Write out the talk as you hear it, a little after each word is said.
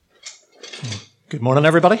Good morning,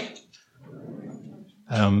 everybody.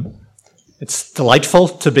 It's delightful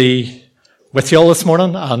to be with you all this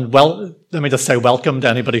morning, and let me just say welcome to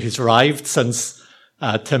anybody who's arrived since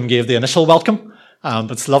Tim gave the initial welcome.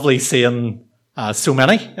 It's lovely seeing so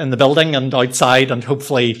many in the building and outside, and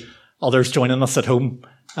hopefully others joining us at home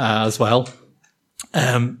as well.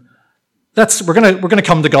 We're gonna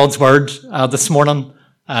come to God's Word this morning,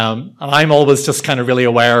 and I'm always just kind of really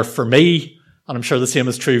aware for me. And I'm sure the same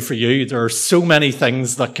is true for you. There are so many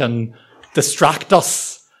things that can distract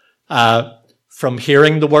us from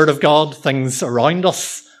hearing the Word of God, things around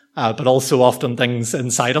us, but also often things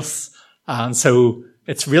inside us. And so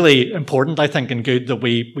it's really important, I think, and good that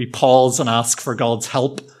we pause and ask for God's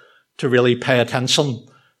help to really pay attention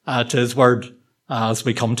to His Word as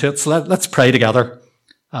we come to it. So let's pray together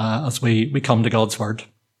as we come to God's Word.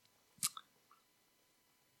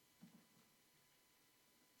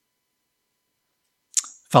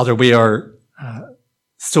 Father, we are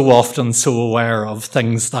so often so aware of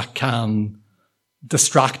things that can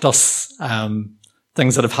distract us,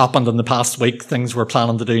 things that have happened in the past week, things we're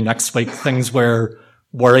planning to do next week, things we're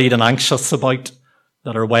worried and anxious about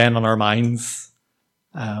that are weighing on our minds.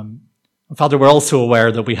 And Father, we're also aware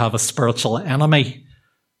that we have a spiritual enemy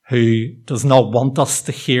who does not want us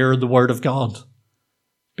to hear the Word of God,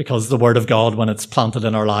 because the Word of God, when it's planted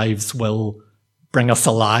in our lives, will bring us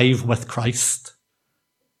alive with Christ.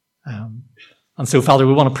 And so, Father,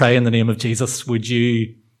 we want to pray in the name of Jesus. Would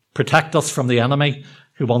you protect us from the enemy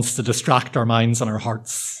who wants to distract our minds and our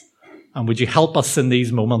hearts? And would you help us in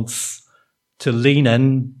these moments to lean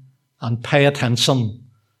in and pay attention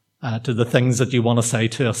to the things that you want to say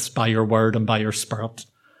to us by your word and by your Spirit?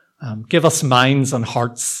 Give us minds and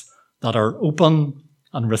hearts that are open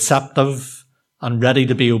and receptive and ready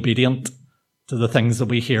to be obedient to the things that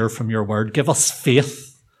we hear from your word. Give us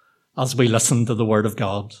faith as we listen to the word of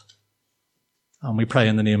God. And we pray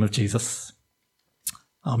in the name of Jesus.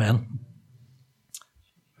 Amen.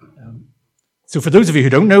 So for those of you who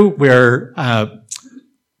don't know, we're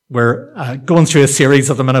going through a series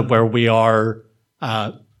at the minute where we are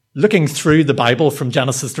looking through the Bible from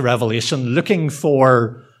Genesis to Revelation, looking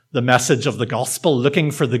for the message of the gospel, looking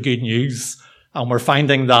for the good news. And we're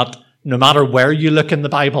finding that no matter where you look in the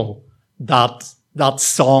Bible, that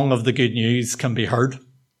song of the good news can be heard.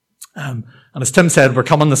 And as Tim said, we're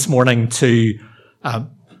coming this morning to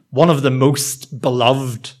one of the most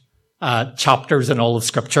beloved chapters in all of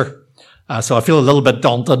Scripture. So I feel a little bit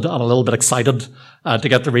daunted and a little bit excited to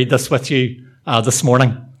get to read this with you this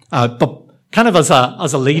morning. But kind of as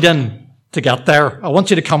a lead-in to get there, I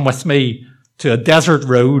want you to come with me to a desert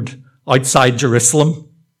road outside Jerusalem.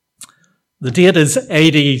 The date is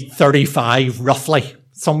AD 35, roughly,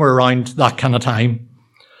 somewhere around that kind of time.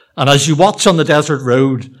 And as you watch on the desert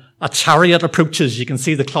road, a chariot approaches. You can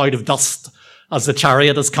see the cloud of dust as the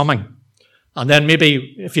chariot is coming. And then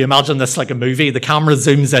maybe, if you imagine this like a movie, the camera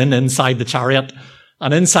zooms in inside the chariot.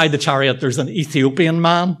 And inside the chariot, there's an Ethiopian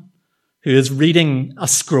man who is reading a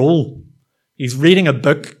scroll. He's reading a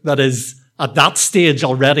book that is, at that stage,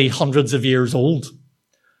 already hundreds of years old.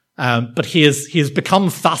 But he has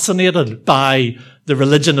become fascinated by the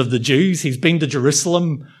religion of the Jews. He's been to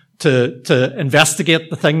Jerusalem to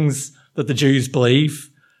investigate the things that the Jews believe.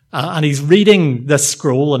 And he's reading this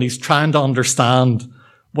scroll and he's trying to understand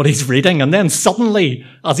what he's reading. And then suddenly,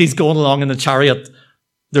 as he's going along in the chariot,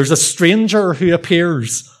 there's a stranger who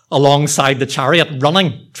appears alongside the chariot,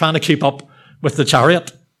 running, trying to keep up with the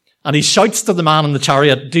chariot. And he shouts to the man in the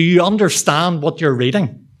chariot, "Do you understand what you're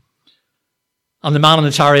reading?" And the man in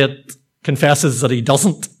the chariot confesses that he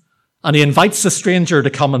doesn't. And he invites the stranger to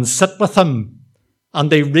come and sit with him. And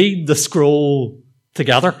they read the scroll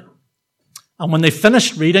together. And when they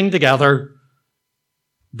finished reading together,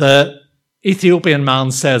 the Ethiopian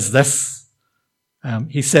man says this.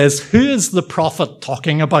 He says, "Who is the prophet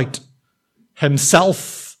talking about?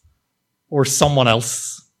 Himself or someone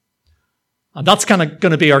else?" And that's kind of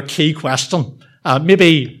going to be our key question.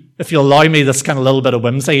 Maybe if you'll allow me this kind of little bit of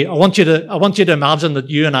whimsy, I want you to imagine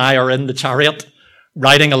that you and I are in the chariot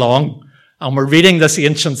riding along and we're reading this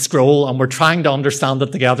ancient scroll and we're trying to understand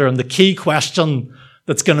it together. And the key question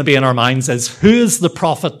that's going to be in our minds is, who is the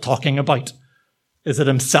prophet talking about? Is it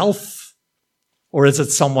himself or is it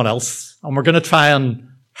someone else? And we're going to try and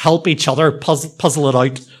help each other puzzle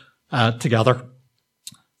it out together.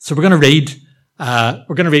 So we're going to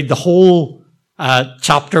read the whole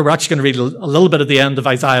chapter. We're actually going to read a little bit at the end of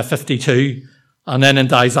Isaiah 52 and then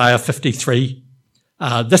into Isaiah 53.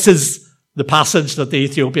 This is the passage that the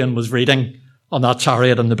Ethiopian was reading on that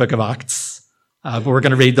chariot in the book of Acts. But we're going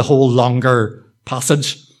to read the whole longer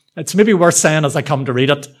passage. It's maybe worth saying as I come to read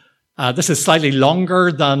it, this is slightly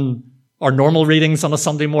longer than our normal readings on a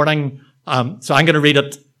Sunday morning. So I'm going to read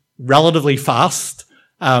it relatively fast.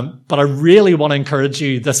 But I really want to encourage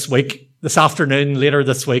you this afternoon, later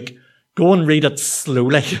this week, go and read it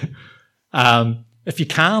slowly. If you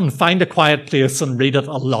can, find a quiet place and read it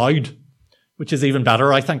aloud, which is even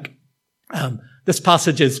better, I think. This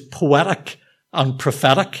passage is poetic and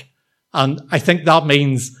prophetic. And I think that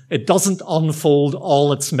means it doesn't unfold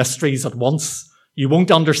all its mysteries at once. You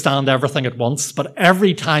won't understand everything at once, but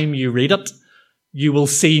every time you read it, you will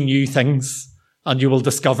see new things and you will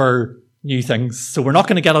discover new things. So we're not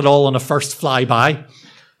going to get it all on a first flyby,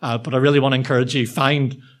 but I really want to encourage you,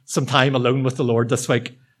 find some time alone with the Lord this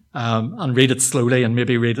week and read it slowly and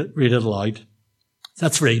maybe read it aloud.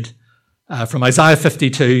 Let's read from Isaiah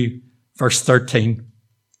 52, verse 13.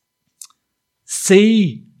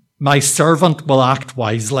 See, my servant will act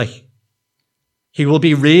wisely. He will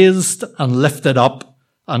be raised and lifted up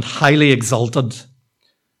and highly exalted.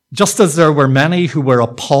 Just as there were many who were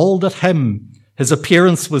appalled at him, his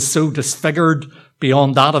appearance was so disfigured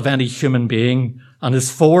beyond that of any human being, and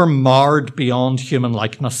his form marred beyond human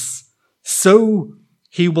likeness. So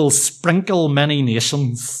he will sprinkle many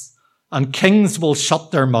nations, and kings will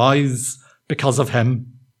shut their mouths because of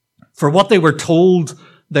him. For what they were told,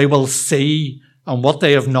 they will see, and what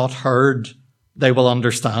they have not heard, they will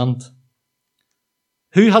understand.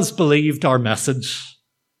 Who has believed our message?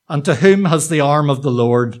 And to whom has the arm of the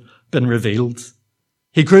Lord been revealed?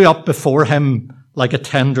 He grew up before him like a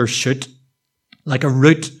tender shoot, like a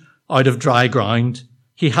root out of dry ground.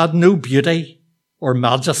 He had no beauty or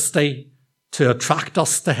majesty to attract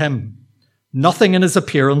us to him, nothing in his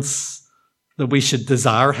appearance that we should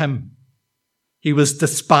desire him. He was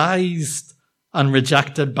despised and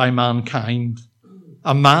rejected by mankind,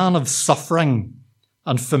 a man of suffering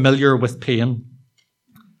and familiar with pain.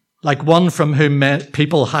 Like one from whom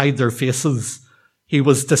people hide their faces, he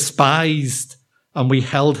was despised and we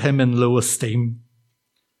held him in low esteem.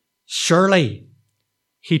 Surely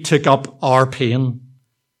he took up our pain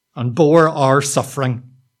and bore our suffering.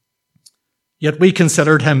 Yet we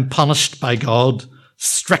considered him punished by God,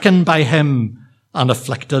 stricken by him and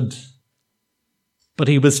afflicted. But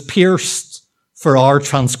he was pierced for our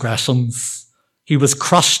transgressions. He was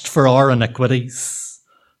crushed for our iniquities.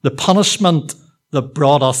 The punishment that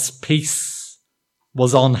brought us peace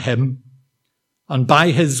was on him, and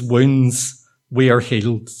by his wounds we are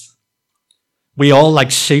healed. We all,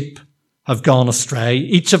 like sheep, have gone astray.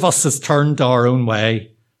 Each of us has turned our own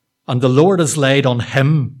way, and the Lord has laid on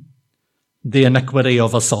him the iniquity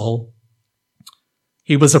of us all.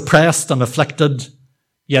 He was oppressed and afflicted,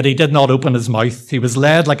 yet he did not open his mouth. He was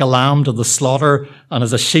led like a lamb to the slaughter, and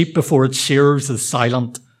as a sheep before its shearers is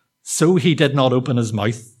silent, so he did not open his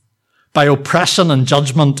mouth. By oppression and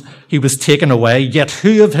judgment he was taken away, yet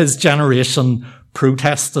who of his generation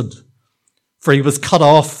protested? For he was cut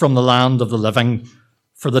off from the land of the living.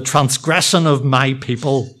 For the transgression of my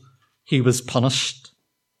people he was punished.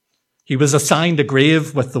 He was assigned a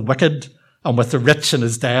grave with the wicked and with the rich in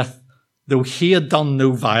his death, though he had done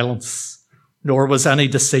no violence, nor was any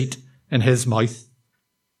deceit in his mouth.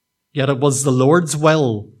 Yet it was the Lord's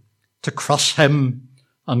will to crush him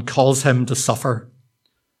and cause him to suffer.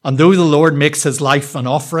 And though the Lord makes his life an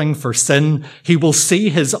offering for sin, he will see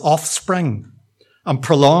his offspring and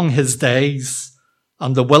prolong his days,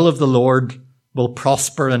 and the will of the Lord will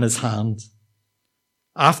prosper in his hand.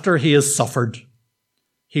 After he has suffered,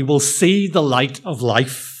 he will see the light of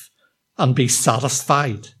life and be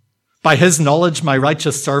satisfied. By his knowledge, my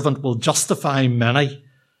righteous servant will justify many,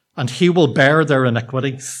 and he will bear their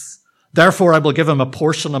iniquities. Therefore, I will give him a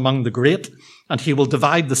portion among the great, and he will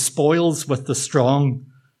divide the spoils with the strong,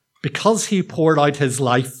 because he poured out his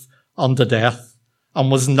life unto death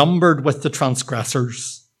and was numbered with the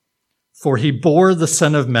transgressors. For he bore the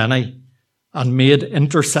sin of many and made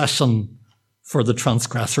intercession for the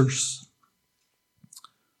transgressors.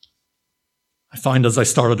 I found as I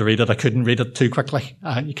started to read it, I couldn't read it too quickly.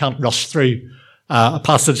 You can't rush through a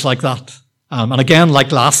passage like that. And again,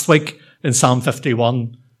 like last week in Psalm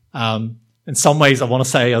 51, in some ways I want to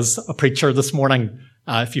say as a preacher this morning,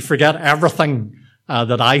 if you forget everything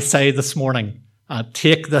that I say this morning,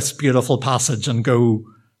 take this beautiful passage and go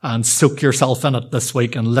and soak yourself in it this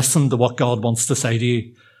week and listen to what God wants to say to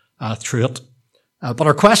you through it. But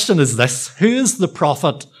our question is this: who is the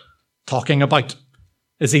prophet talking about?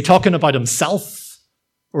 Is he talking about himself,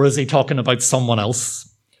 or is he talking about someone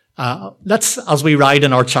else? Let's, as we ride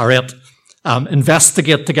in our chariot,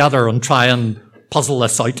 investigate together and try and puzzle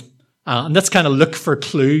this out. And let's kind of look for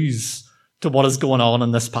clues to what is going on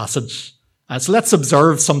in this passage. So let's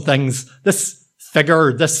observe some things. This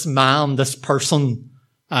figure, this man, this person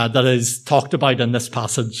that is talked about in this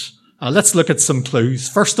passage. Let's look at some clues.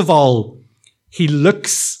 First of all, he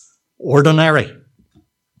looks ordinary. It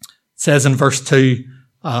says in verse 2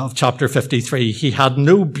 of chapter 53, he had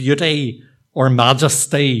no beauty or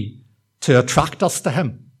majesty to attract us to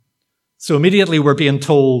him. So immediately we're being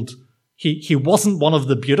told he wasn't one of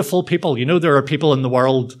the beautiful people. You know, there are people in the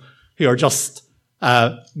world who are just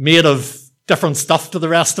made of different stuff to the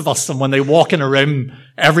rest of us. And when they walk in a room,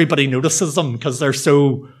 everybody notices them because they're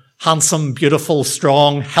so handsome, beautiful,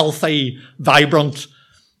 strong, healthy, vibrant.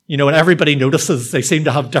 You know, and everybody notices they seem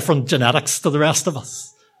to have different genetics to the rest of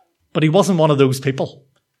us. But he wasn't one of those people.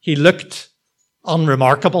 He looked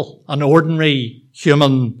unremarkable, an ordinary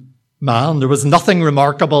human man. There was nothing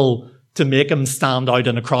remarkable to make him stand out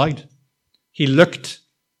in a crowd. He looked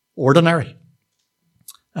ordinary.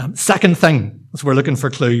 Second thing, as we're looking for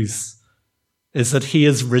clues, is that he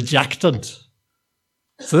is rejected.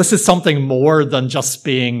 So this is something more than just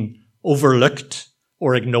being overlooked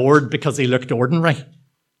or ignored because he looked ordinary.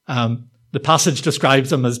 The passage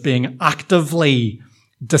describes him as being actively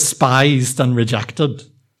despised and rejected.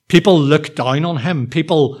 People look down on him.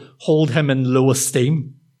 People hold him in low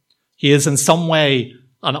esteem. He is in some way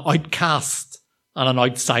an outcast and an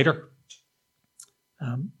outsider.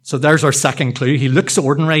 So there's our second clue. He looks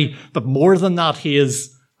ordinary, but more than that, he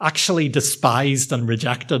is actually despised and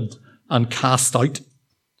rejected and cast out.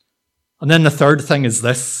 And then the third thing is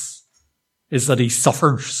this, is that he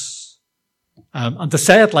suffers. And to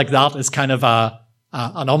say it like that is kind of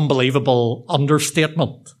an unbelievable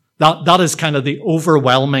understatement. That is kind of the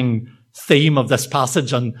overwhelming theme of this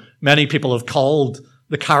passage, and many people have called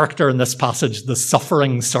the character in this passage the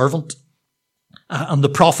suffering servant. And the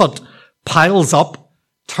prophet piles up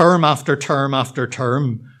term after term after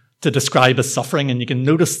term to describe his suffering, and you can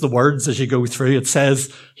notice the words as you go through. It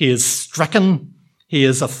says he is stricken, he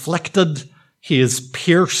is afflicted, he is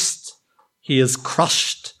pierced, he is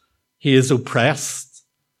crushed, he is oppressed.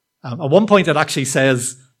 At one point it actually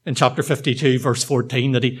says in chapter 52 verse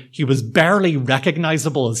 14 that he was barely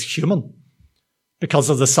recognizable as human because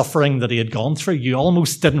of the suffering that he had gone through. You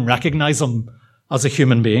almost didn't recognize him as a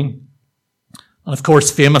human being. And of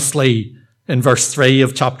course, famously in verse 3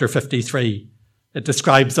 of chapter 53, it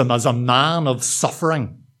describes him as a man of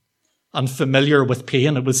suffering and familiar with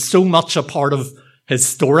pain. It was so much a part of his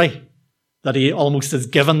story that he almost is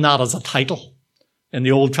given that as a title. In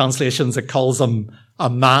the old translations, it calls him a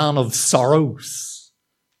man of sorrows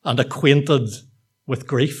and acquainted with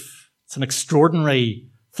grief. It's an extraordinary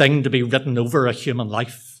thing to be written over a human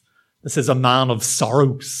life. This is a man of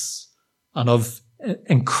sorrows and of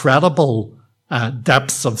incredible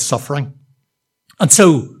depths of suffering. And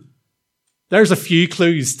so there's a few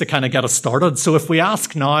clues to kind of get us started. So if we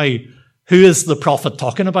ask now, who is the prophet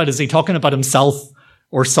talking about? Is he talking about himself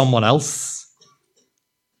or someone else?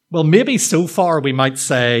 Well, maybe so far we might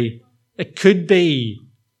say it could be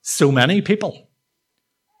so many people.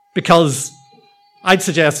 Because I'd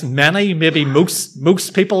suggest many, maybe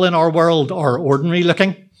most people in our world are ordinary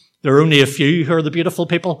looking. There are only a few who are the beautiful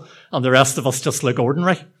people, and the rest of us just look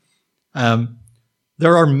ordinary.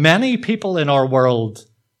 There are many people in our world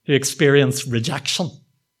who experience rejection.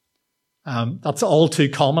 That's all too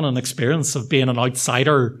common an experience of being an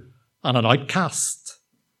outsider and an outcast.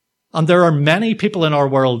 And there are many people in our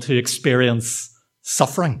world who experience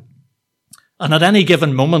suffering. And at any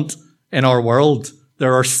given moment in our world,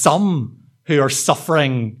 there are some who are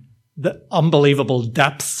suffering the unbelievable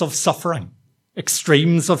depths of suffering,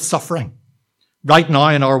 extremes of suffering. Right now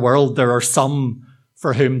in our world, there are some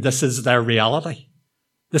for whom this is their reality.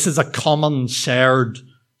 This is a common shared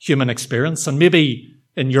human experience. And maybe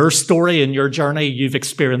in your story, in your journey, you've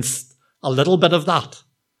experienced a little bit of that.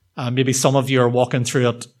 Maybe some of you are walking through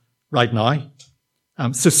it right now.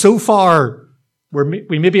 So far,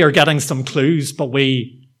 we maybe are getting some clues, but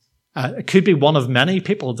it could be one of many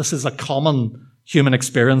people. This is a common human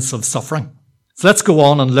experience of suffering. So let's go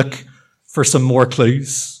on and look for some more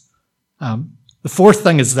clues. The fourth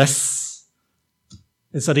thing is this,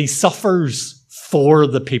 is that he suffers for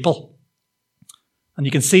the people. And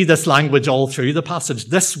you can see this language all through the passage.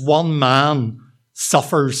 This one man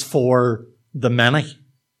suffers for the many.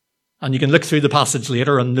 And you can look through the passage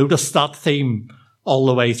later and notice that theme all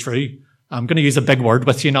the way through. I'm going to use a big word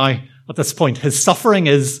with you now at this point. His suffering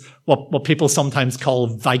is what people sometimes call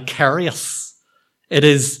vicarious. It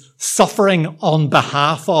is suffering on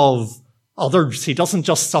behalf of others. He doesn't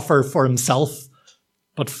just suffer for himself,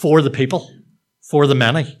 but for the people, for the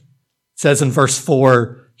many. It says in verse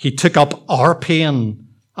 4, he took up our pain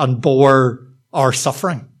and bore our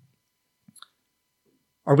suffering.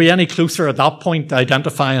 Are we any closer at that point to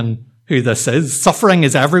identifying who this is? Suffering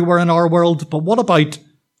is everywhere in our world, but what about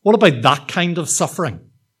that kind of suffering?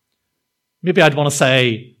 maybe I'd want to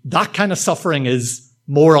say that kind of suffering is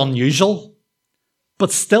more unusual.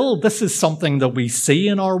 But still, this is something that we see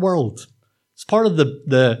in our world. It's part of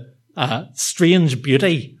the strange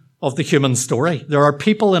beauty of the human story. There are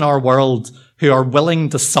people in our world who are willing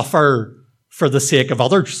to suffer for the sake of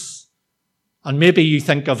others. And maybe you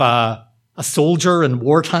think of a soldier in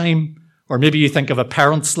wartime, or maybe you think of a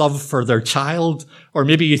parent's love for their child, or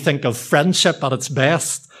maybe you think of friendship at its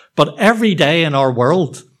best. But every day in our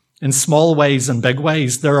world, in small ways and big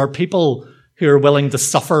ways, there are people who are willing to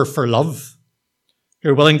suffer for love, who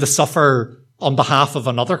are willing to suffer on behalf of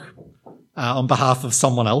another, on behalf of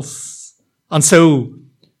someone else. And so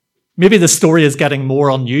maybe the story is getting more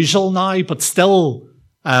unusual now, but still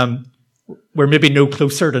we're maybe no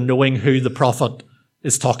closer to knowing who the prophet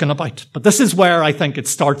is talking about. But this is where I think it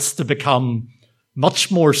starts to become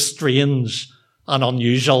much more strange and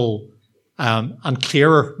unusual and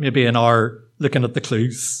clearer maybe in our looking at the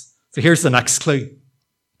clues. So here's the next clue.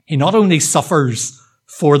 He not only suffers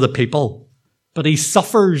for the people, but he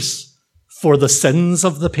suffers for the sins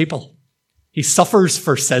of the people. He suffers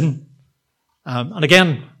for sin. And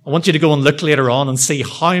again, I want you to go and look later on and see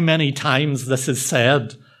how many times this is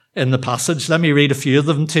said in the passage. Let me read a few of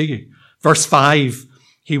them to you. Verse 5,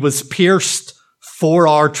 he was pierced for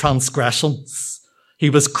our transgressions. He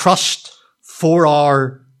was crushed for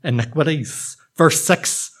our iniquities. Verse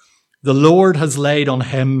 6, the Lord has laid on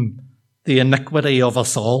him the iniquity of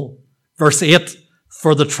us all. Verse 8,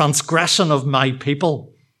 for the transgression of my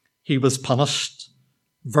people, he was punished.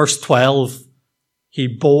 Verse 12, he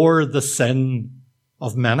bore the sin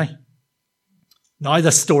of many. Now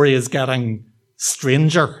the story is getting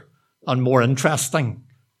stranger and more interesting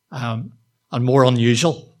and more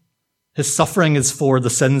unusual. His suffering is for the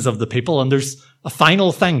sins of the people. And there's a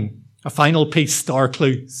final thing, a final piece to our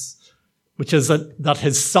clues, which is that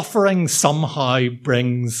his suffering somehow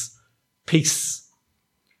brings peace.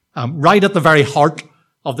 Right at the very heart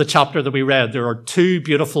of the chapter that we read, there are two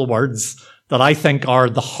beautiful words that I think are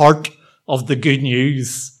the heart of the good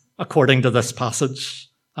news according to this passage.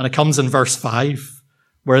 And it comes in verse 5,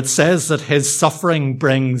 where it says that his suffering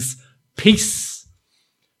brings peace.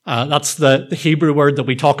 That's the Hebrew word that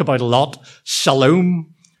we talk about a lot,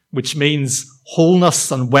 shalom, which means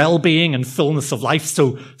wholeness and well-being and fullness of life.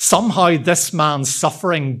 So somehow this man's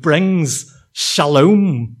suffering brings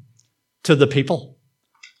shalom to the people,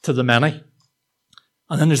 to the many.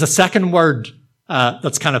 And then there's a second word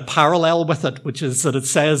that's kind of parallel with it, which is that it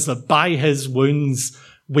says that by his wounds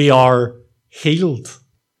we are healed.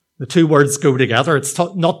 The two words go together. It's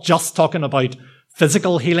not just talking about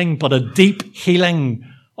physical healing, but a deep healing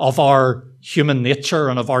of our human nature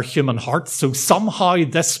and of our human hearts. So somehow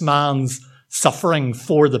this man's suffering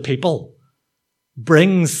for the people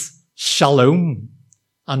brings shalom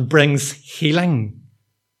and brings healing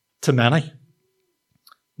to many.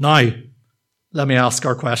 Now, let me ask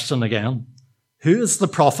our question again. Who is the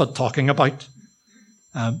prophet talking about?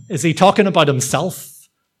 Is he talking about himself?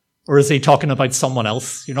 Or is he talking about someone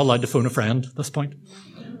else? You're not allowed to phone a friend at this point.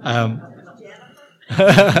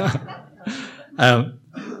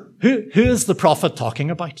 Who is the prophet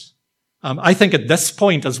talking about? I think at this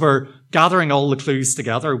point, as we're gathering all the clues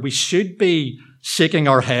together, we should be shaking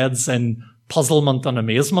our heads in puzzlement and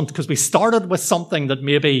amazement, because we started with something that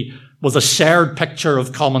maybe was a shared picture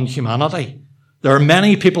of common humanity. There are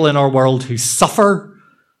many people in our world who suffer.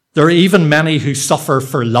 There are even many who suffer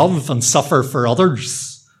for love and suffer for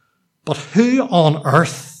others. But who on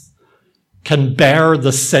earth can bear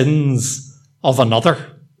the sins of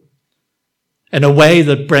another in a way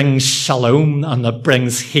that brings shalom and that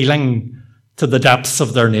brings healing to the depths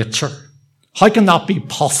of their nature? How can that be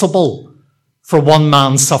possible for one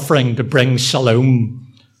man's suffering to bring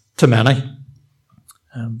shalom to many?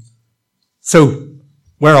 So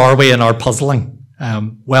where are we in our puzzling?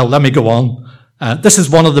 Well, let me go on. This is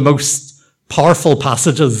one of the most powerful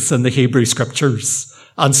passages in the Hebrew Scriptures.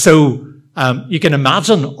 And so you can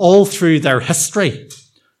imagine all through their history,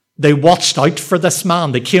 they watched out for this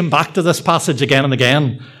man. They came back to this passage again and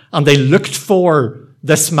again, and they looked for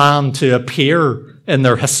this man to appear in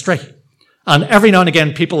their history. And every now and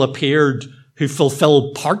again, people appeared who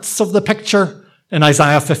fulfilled parts of the picture in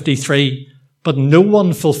Isaiah 53, but no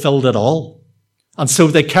one fulfilled it all. And so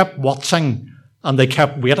they kept watching and they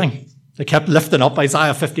kept waiting. They kept lifting up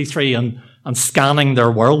Isaiah 53 and scanning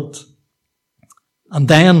their world. And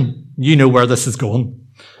then, you know where this is going.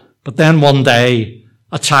 But then one day,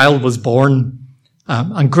 a child was born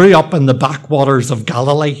and grew up in the backwaters of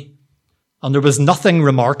Galilee. And there was nothing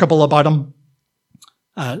remarkable about him.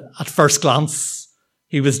 At first glance,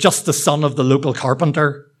 he was just the son of the local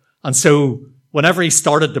carpenter. And so whenever he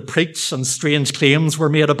started to preach and strange claims were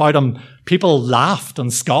made about him, people laughed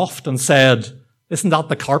and scoffed and said, "Isn't that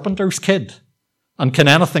the carpenter's kid? And can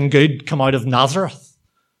anything good come out of Nazareth?"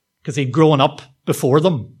 Because he'd grown up before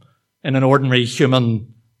them in an ordinary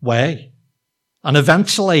human way. And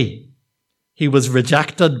eventually, he was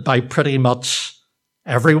rejected by pretty much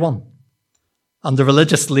everyone. And the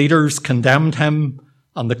religious leaders condemned him,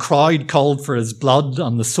 and the crowd called for his blood,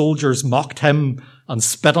 and the soldiers mocked him and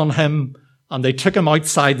spit on him, and they took him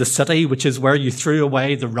outside the city, which is where you threw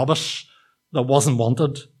away the rubbish that wasn't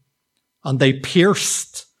wanted. And they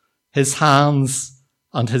pierced his hands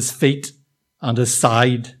and his feet and his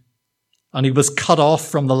side. And he was cut off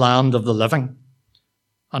from the land of the living.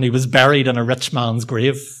 And he was buried in a rich man's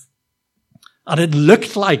grave. And it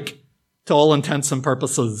looked like, to all intents and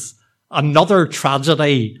purposes, another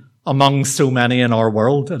tragedy among so many in our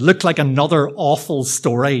world. It looked like another awful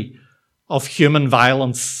story of human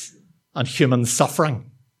violence and human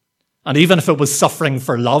suffering. And even if it was suffering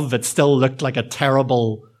for love, it still looked like a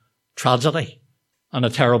terrible tragedy and a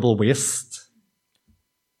terrible waste.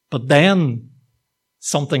 But then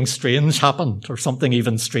something strange happened, or something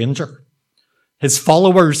even stranger. His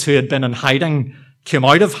followers who had been in hiding came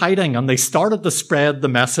out of hiding, and they started to spread the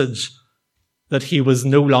message that he was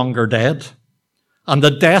no longer dead, and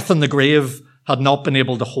that death and the grave had not been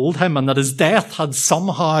able to hold him, and that his death had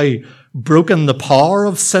somehow broken the power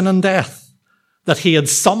of sin and death, that he had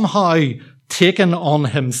somehow taken on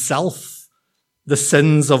himself the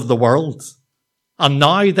sins of the world. And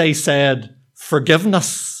now they said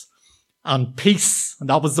forgiveness and peace, and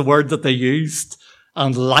that was the word that they used,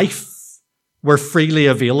 and life were freely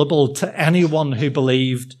available to anyone who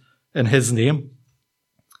believed in his name.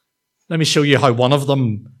 Let me show you how one of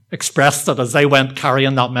them expressed it as they went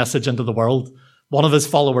carrying that message into the world. One of his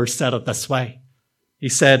followers said it this way. He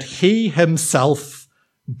said, "He himself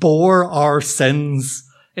bore our sins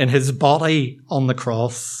in his body on the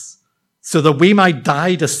cross, so that we might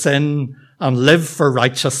die to sin and live for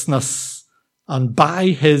righteousness, and by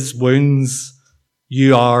his wounds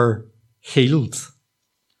you are healed."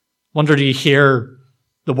 Wonder, do you hear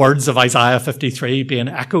the words of Isaiah 53 being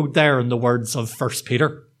echoed there in the words of 1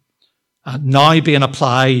 Peter? Now being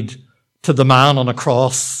applied to the man on a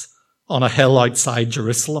cross on a hill outside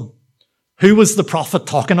Jerusalem. Who was the prophet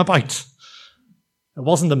talking about? It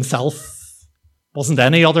wasn't himself. It wasn't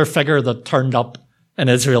any other figure that turned up in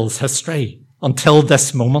Israel's history until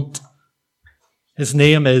this moment. His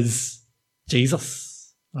name is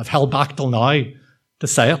Jesus. I've held back till now to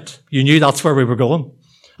say it. You knew that's where we were going.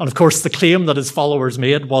 And of course, the claim that his followers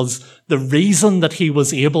made was the reason that he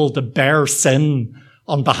was able to bear sin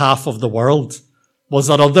on behalf of the world was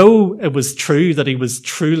that although it was true that he was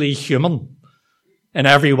truly human in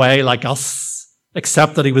every way like us,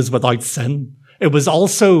 except that he was without sin, it was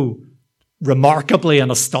also remarkably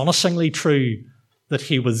and astonishingly true that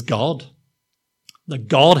he was God. That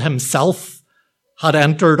God himself had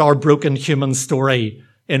entered our broken human story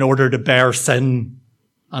in order to bear sin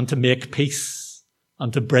and to make peace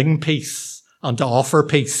and to bring peace and to offer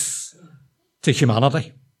peace to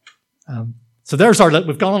humanity. So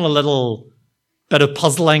we've gone on a little bit of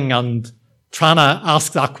puzzling and trying to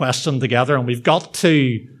ask that question together, and we've got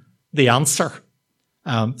to the answer.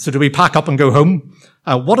 So do we pack up and go home?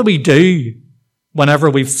 What do we do whenever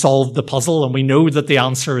we've solved the puzzle and we know that the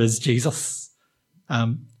answer is Jesus?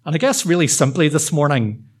 And I guess really simply this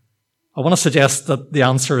morning, I want to suggest that the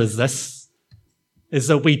answer is this, is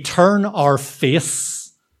that we turn our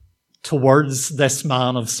face towards this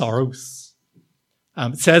man of sorrows.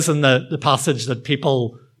 It says in the passage that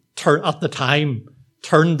people at the time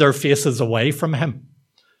turned their faces away from him.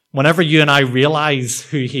 Whenever you and I realize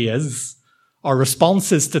who he is, our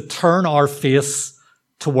response is to turn our face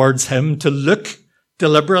towards him, to look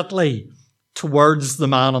deliberately towards the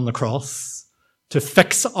man on the cross, to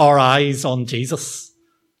fix our eyes on Jesus,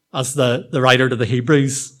 as the writer to the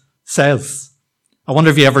Hebrews says. I wonder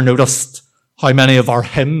if you ever noticed how many of our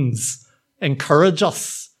hymns encourage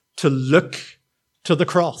us to look to the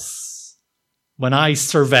cross. When I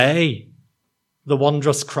survey the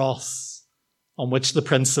wondrous cross on which the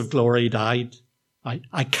Prince of Glory died,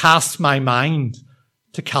 I cast my mind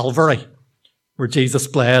to Calvary, where Jesus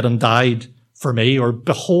bled and died for me, or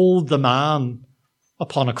behold the man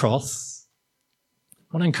upon a cross.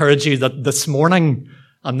 I want to encourage you that this morning,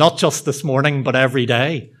 and not just this morning, but every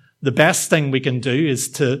day, the best thing we can do is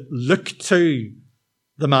to look to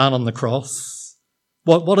the man on the cross.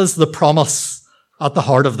 What is the promise at the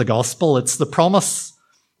heart of the gospel? It's the promise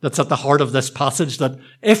that's at the heart of this passage, that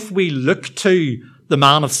if we look to the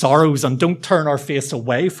man of sorrows and don't turn our face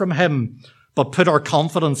away from him, but put our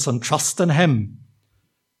confidence and trust in him,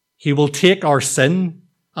 He will take our sin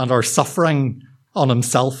and our suffering on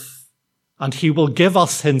himself, and he will give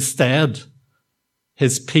us instead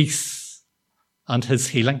his peace and his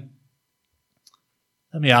healing.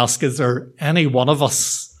 Let me ask, is there any one of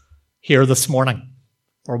us here this morning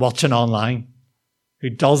or watching online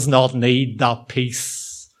who does not need that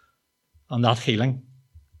peace and that healing?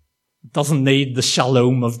 Doesn't need the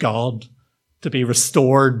shalom of God to be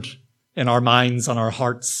restored in our minds and our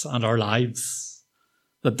hearts and our lives?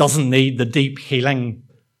 That doesn't need the deep healing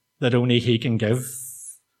that only he can give?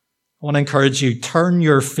 I want to encourage you, turn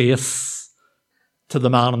your face to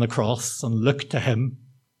the man on the cross and look to him.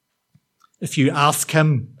 If you ask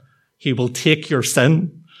him, he will take your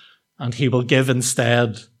sin and he will give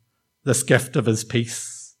instead this gift of his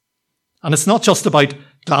peace. And it's not just about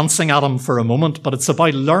glancing at him for a moment, but it's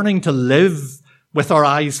about learning to live with our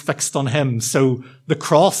eyes fixed on him. So the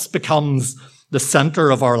cross becomes the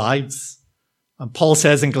center of our lives. And Paul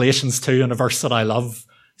says in Galatians 2, in a verse that I love,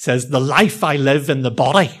 he says, the life I live in the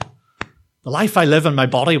body, the life I live in my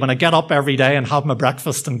body when I get up every day and have my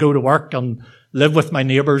breakfast and go to work and live with my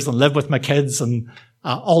neighbours and live with my kids and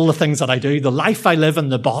all the things that I do, the life I live in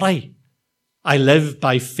the body, I live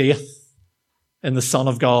by faith in the Son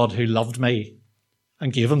of God who loved me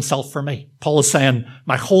and gave himself for me. Paul is saying,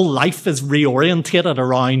 my whole life is reorientated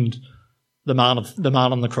around the man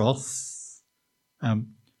on the cross.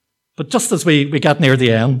 But just as we get near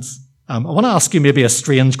the end, I want to ask you maybe a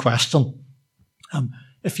strange question.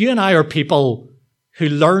 If you and I are people who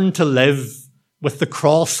learn to live with the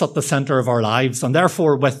cross at the center of our lives, and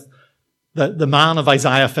therefore with the man of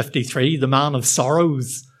Isaiah 53, the man of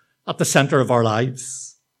sorrows at the center of our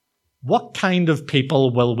lives, what kind of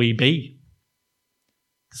people will we be?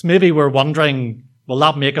 Because maybe we're wondering, will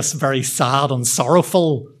that make us very sad and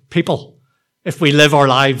sorrowful people if we live our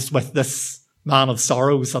lives with this man of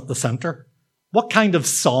sorrows at the center? What kind of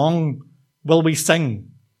song will we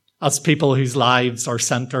sing as people whose lives are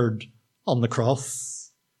centered on the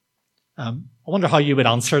cross? I wonder how you would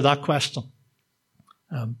answer that question.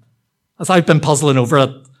 As I've been puzzling over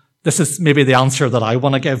it, this is maybe the answer that I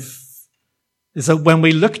want to give, is that when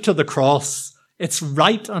we look to the cross, it's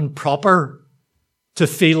right and proper to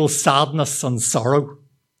feel sadness and sorrow.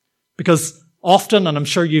 Because often, and I'm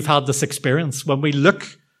sure you've had this experience, when we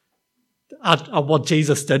look at what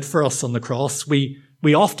Jesus did for us on the cross, we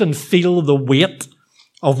often feel the weight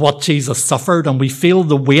of what Jesus suffered, and we feel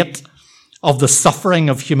the weight of the suffering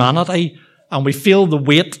of humanity, and we feel the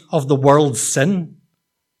weight of the world's sin,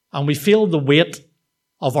 and we feel the weight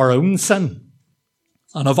of our own sin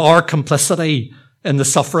and of our complicity in the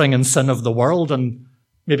suffering and sin of the world. And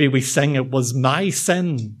maybe we sing, it was my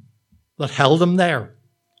sin that held him there.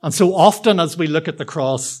 And so often as we look at the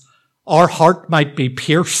cross, our heart might be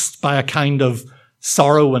pierced by a kind of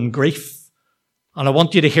sorrow and grief. And I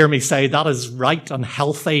want you to hear me say that is right and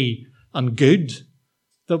healthy and good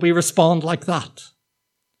that we respond like that.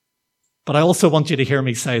 But I also want you to hear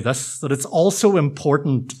me say this, that it's also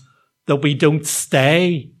important that we don't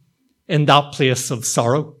stay in that place of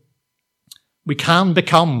sorrow. We can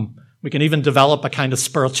even develop a kind of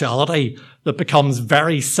spirituality that becomes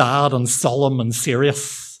very sad and solemn and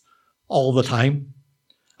serious all the time.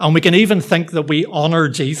 And we can even think that we honor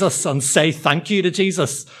Jesus and say thank you to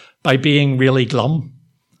Jesus by being really glum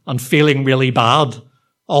and feeling really bad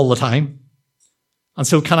all the time. And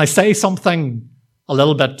so can I say something a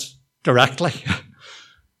little bit directly?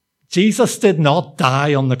 Jesus did not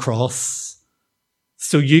die on the cross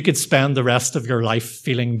so you could spend the rest of your life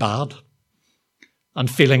feeling bad and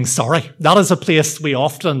feeling sorry. That is a place we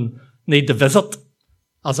often need to visit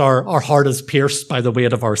as our heart is pierced by the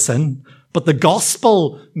weight of our sin. But the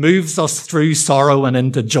gospel moves us through sorrow and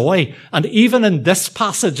into joy. And even in this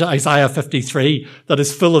passage, Isaiah 53, that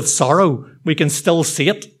is full of sorrow, we can still see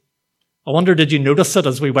it. I wonder, did you notice it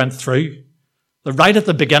as we went through? That right at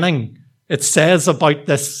the beginning, it says about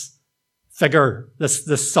this figure,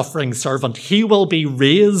 this suffering servant, he will be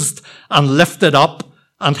raised and lifted up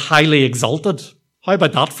and highly exalted. How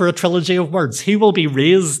about that for a trilogy of words? He will be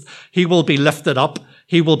raised, he will be lifted up,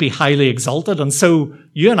 he will be highly exalted. And so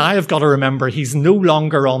you and I have got to remember he's no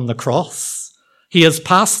longer on the cross. He has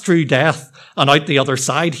passed through death and out the other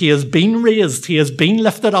side. He has been raised, he has been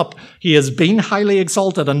lifted up, he has been highly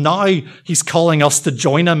exalted, and now he's calling us to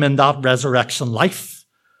join him in that resurrection life.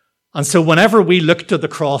 And so whenever we look to the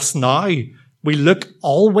cross now, we look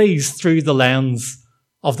always through the lens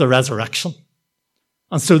of the resurrection.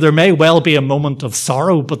 And so there may well be a moment of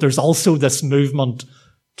sorrow, but there's also this movement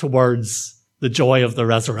towards the joy of the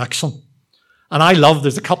resurrection. And I love,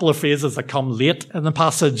 there's a couple of phrases that come late in the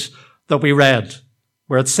passage that we read,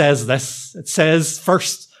 where it says this. It says,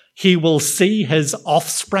 first, he will see his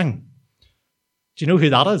offspring. Do you know who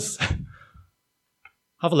that is?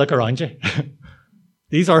 Have a look around you.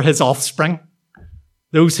 These are his offspring.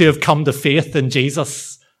 Those who have come to faith in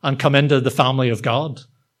Jesus and come into the family of God.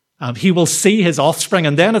 He will see his offspring.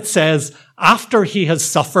 And then it says, after he has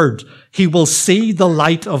suffered, he will see the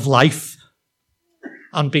light of life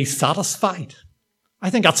and be satisfied. I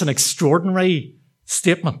think that's an extraordinary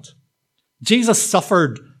statement. Jesus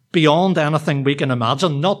suffered beyond anything we can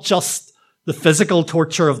imagine, not just the physical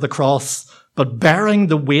torture of the cross, but bearing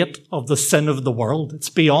the weight of the sin of the world. It's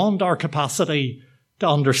beyond our capacity to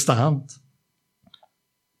understand.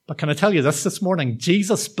 But can I tell you this morning?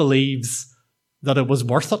 Jesus believes that it was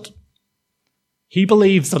worth it. He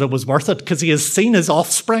believes that it was worth it because he has seen his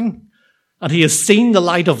offspring and he has seen the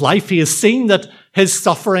light of life. He has seen that his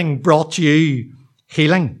suffering brought you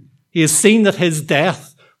healing. He has seen that his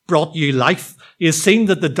death brought you life. He has seen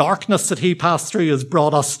that the darkness that he passed through has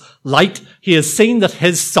brought us light. He has seen that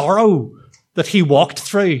his sorrow that he walked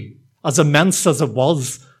through, as immense as it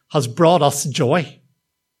was, has brought us joy.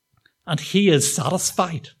 And he is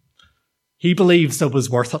satisfied. He believes it was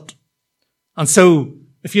worth it. And so,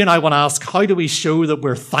 if you and I want to ask, how do we show that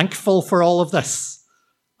we're thankful for all of this?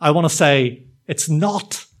 I want to say, it's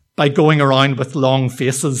not by going around with long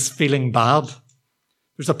faces feeling bad.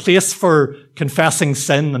 There's a place for confessing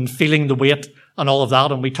sin and feeling the weight and all of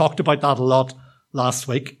that, and we talked about that a lot last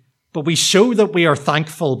week. But we show that we are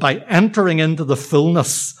thankful by entering into the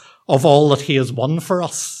fullness of all that he has won for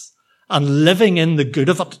us and living in the good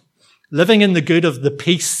of it, living in the good of the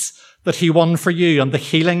peace that he won for you and the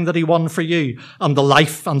healing that he won for you and the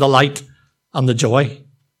life and the light and the joy. It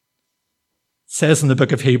says in the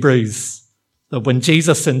book of Hebrews that when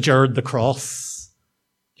Jesus endured the cross,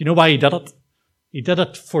 do you know why he did it? He did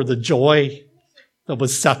it for the joy that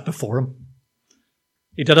was set before him.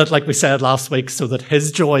 He did it, like we said last week, so that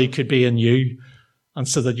his joy could be in you and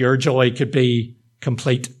so that your joy could be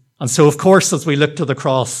complete. And so, of course, as we look to the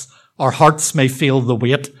cross, our hearts may feel the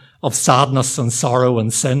weight of sadness and sorrow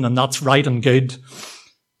and sin, and that's right and good.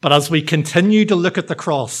 But as we continue to look at the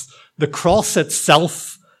cross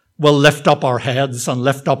itself will lift up our heads and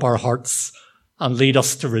lift up our hearts and lead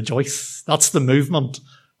us to rejoice. That's the movement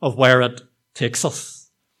of where it takes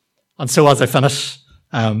us. And so as I finish,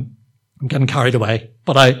 I'm getting carried away,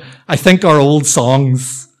 but I think our old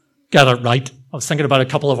songs get it right. I was thinking about a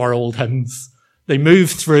couple of our old hymns. They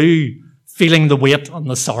move through feeling the weight and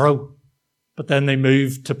the sorrow, but then they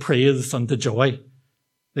move to praise and to joy.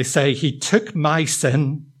 They say, he took my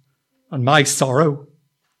sin and my sorrow.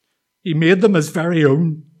 He made them his very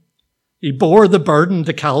own. He bore the burden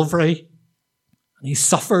to Calvary and he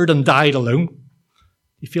suffered and died alone.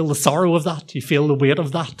 You feel the sorrow of that? You feel the weight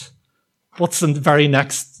of that? What's the very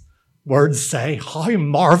next words say? How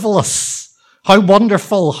marvelous, how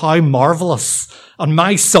wonderful, how marvelous. And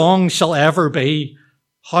my song shall ever be,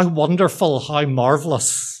 how wonderful, how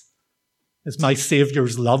marvelous is my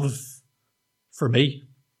Saviour's love for me.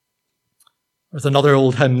 As another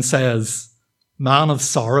old hymn says, man of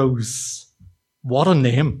sorrows, what a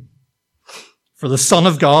name. For the Son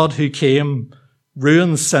of God who came,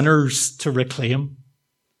 ruined sinners to reclaim.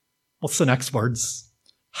 What's the next words?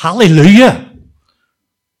 Hallelujah!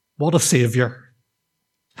 What a Saviour.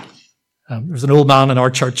 There was an old man in our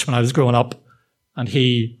church when I was growing up, and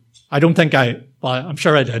I'm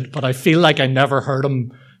sure I did, but I feel like I never heard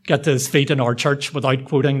him get to his feet in our church without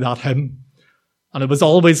quoting that hymn. And it was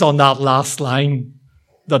always on that last line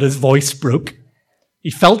that his voice broke. He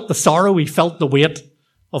felt the sorrow, he felt the weight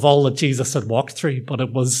of all that Jesus had walked through, but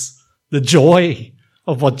it was the joy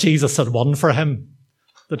of what Jesus had won for him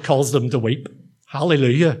that caused him to weep.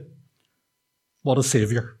 Hallelujah. What a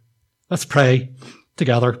Saviour. Let's pray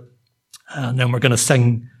together, and then we're going to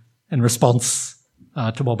sing in response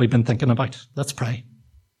to what we've been thinking about. Let's pray.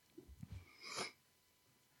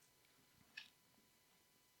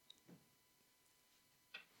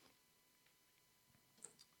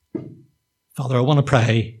 Father, I want to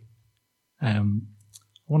pray. I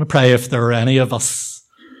want to pray if there are any of us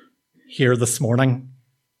here this morning,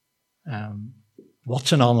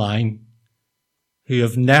 watching online, who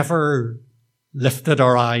have never lifted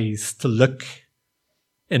our eyes to look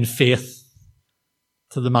in faith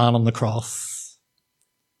to the man on the cross.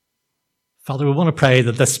 Father, we want to pray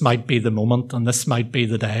that this might be the moment and this might be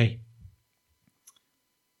the day.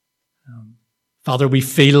 Father, we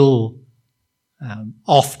feel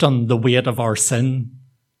often the weight of our sin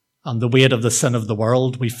and the weight of the sin of the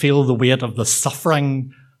world. We feel the weight of the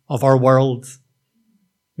suffering of our world.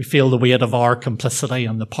 We feel the weight of our complicity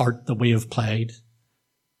and the part that we have played.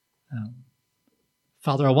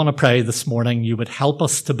 Father, I want to pray this morning you would help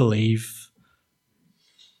us to believe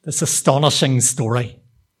this astonishing story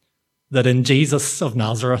that in Jesus of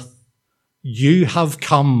Nazareth, you have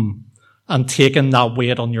come and taken that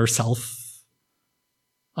weight on yourself.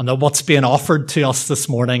 And that what's being offered to us this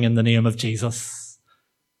morning in the name of Jesus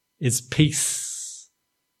is peace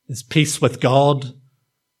with God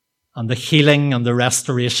and the healing and the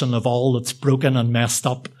restoration of all that's broken and messed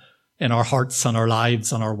up in our hearts and our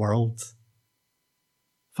lives and our world.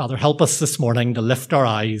 Father, help us this morning to lift our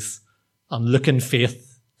eyes and look in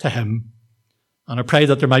faith to him. And I pray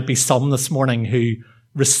that there might be some this morning who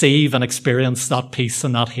receive and experience that peace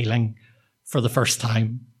and that healing for the first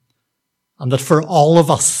time. And that for all of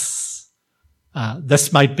us,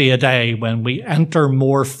 this might be a day when we enter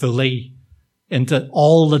more fully into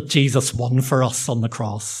all that Jesus won for us on the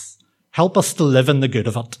cross. Help us to live in the good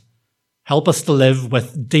of it. Help us to live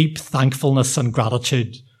with deep thankfulness and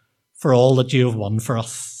gratitude for all that you have won for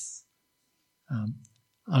us.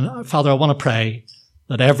 And Father, I want to pray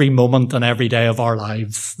that every moment and every day of our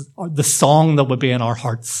lives, the song that would be in our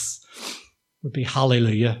hearts would be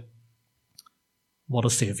hallelujah. What a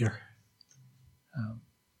Savior.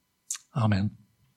 Amen.